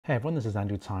Hey everyone, this is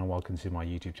Andrew Ty and welcome to my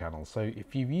YouTube channel. So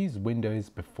if you've used Windows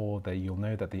before, you'll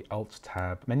know that the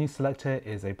Alt+Tab menu selector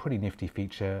is a pretty nifty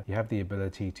feature. You have the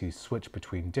ability to switch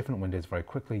between different windows very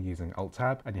quickly using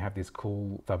Alt+Tab, and you have these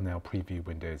cool thumbnail preview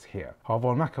windows here. However,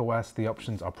 on macOS, the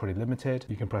options are pretty limited.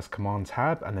 You can press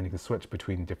Command-Tab and then you can switch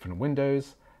between different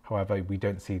windows. However, we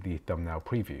don't see the thumbnail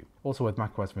preview. Also with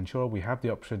macOS Ventura, we have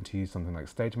the option to use something like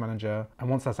Stage Manager. And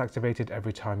once that's activated,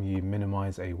 every time you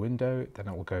minimize a window, then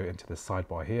it will go into the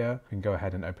sidebar here. We can go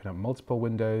ahead and open up multiple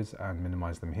windows and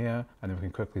minimize them here. And then we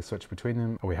can quickly switch between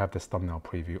them. And we have this thumbnail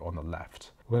preview on the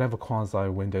left. We're gonna have a quasi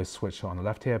window switcher on the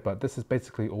left here, but this is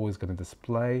basically always gonna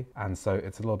display. And so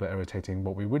it's a little bit irritating.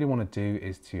 What we really wanna do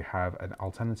is to have an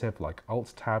alternative like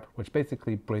Alt+Tab, which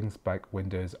basically brings back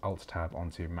Windows Alt+Tab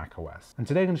onto macOS. And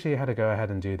today I'm gonna show you how to go ahead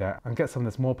and do that and get some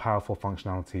of this more powerful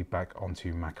functionality back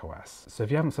onto macOS. So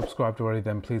if you haven't subscribed already,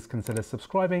 then please consider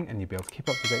subscribing and you'll be able to keep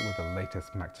up to date with the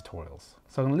latest Mac tutorials.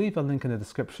 So I'm gonna leave a link in the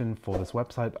description for this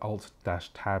website,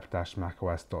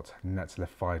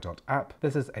 alt-tab-macos.netlify.app.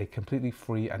 This is a completely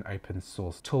free and open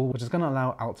source tool, which is gonna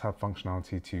allow Alt+Tab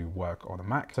functionality to work on a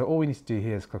Mac. So all we need to do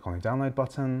here is click on the download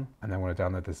button, and then we're gonna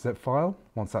download the zip file.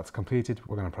 Once that's completed,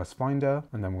 we're gonna press Finder,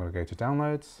 and then we're gonna go to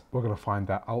Downloads. We're gonna find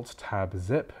that Alt+Tab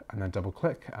zip, and then double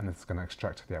click, and it's gonna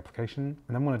extract the application.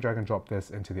 And then we're gonna drag and drop this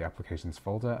into the Applications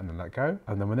folder, and then let go.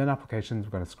 And then within Applications,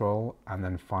 we're gonna scroll, and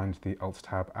then find the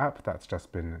Alt+Tab app that's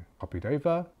just been copied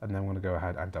over, and then we're gonna go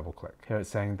ahead and double click. Here it's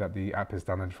saying that the app is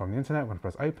downloaded from the internet. We're gonna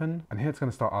press Open, and here it's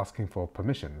gonna start asking for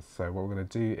permissions. So what we're gonna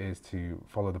do is to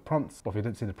follow the prompts, or if you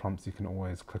don't see the prompts, you can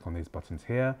always click on these buttons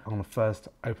here. I'm gonna first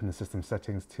open the system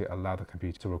settings to allow the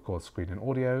computer to record screen and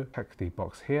audio. Check the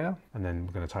box here, and then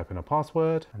we're gonna type in a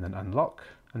password, and then unlock,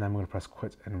 and then we're gonna press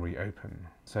quit and reopen.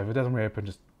 So if it doesn't reopen,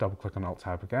 just double click on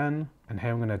Alt+Tab again. And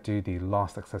here I'm gonna do the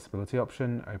last accessibility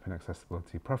option, open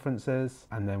accessibility preferences.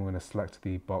 And then we're gonna select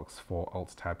the box for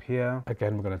Alt+Tab here.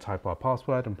 Again, we're gonna type our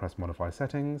password and press modify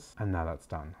settings. And now that's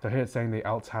done. So here it's saying the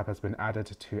Alt+Tab has been added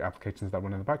to applications that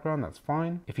run in the background. That's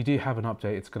fine. If you do have an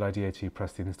update, it's a good idea to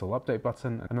press the install update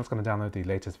button. And that's gonna download the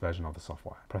latest version of the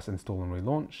software. Press install and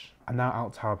relaunch. And now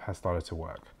Alt+Tab has started to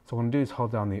work. So what I'm gonna do is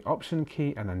hold down the Option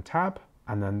key and then Tab.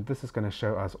 And then this is going to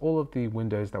show us all of the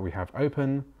windows that we have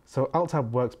open. So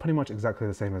Alt+Tab works pretty much exactly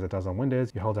the same as it does on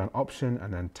Windows. You hold down Option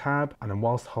and then Tab, and then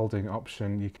whilst holding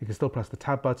Option, you can still press the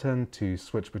Tab button to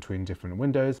switch between different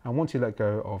windows. And once you let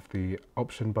go of the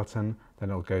Option button,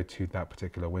 then it'll go to that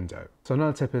particular window. So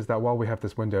another tip is that while we have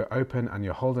this window open and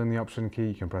you're holding the Option key,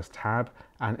 you can press Tab.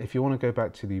 And if you want to go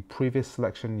back to the previous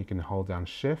selection, you can hold down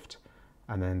Shift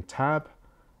and then Tab,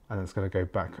 and it's going to go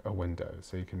back a window.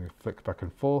 So you can flick back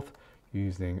and forth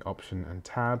using Option and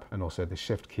Tab, and also the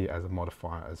Shift key as a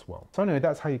modifier as well. So anyway,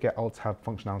 that's how you get Alt+Tab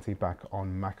functionality back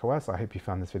on macOS. I hope you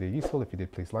found this video useful. If you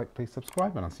did, please like, please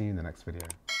subscribe, and I'll see you in the next video.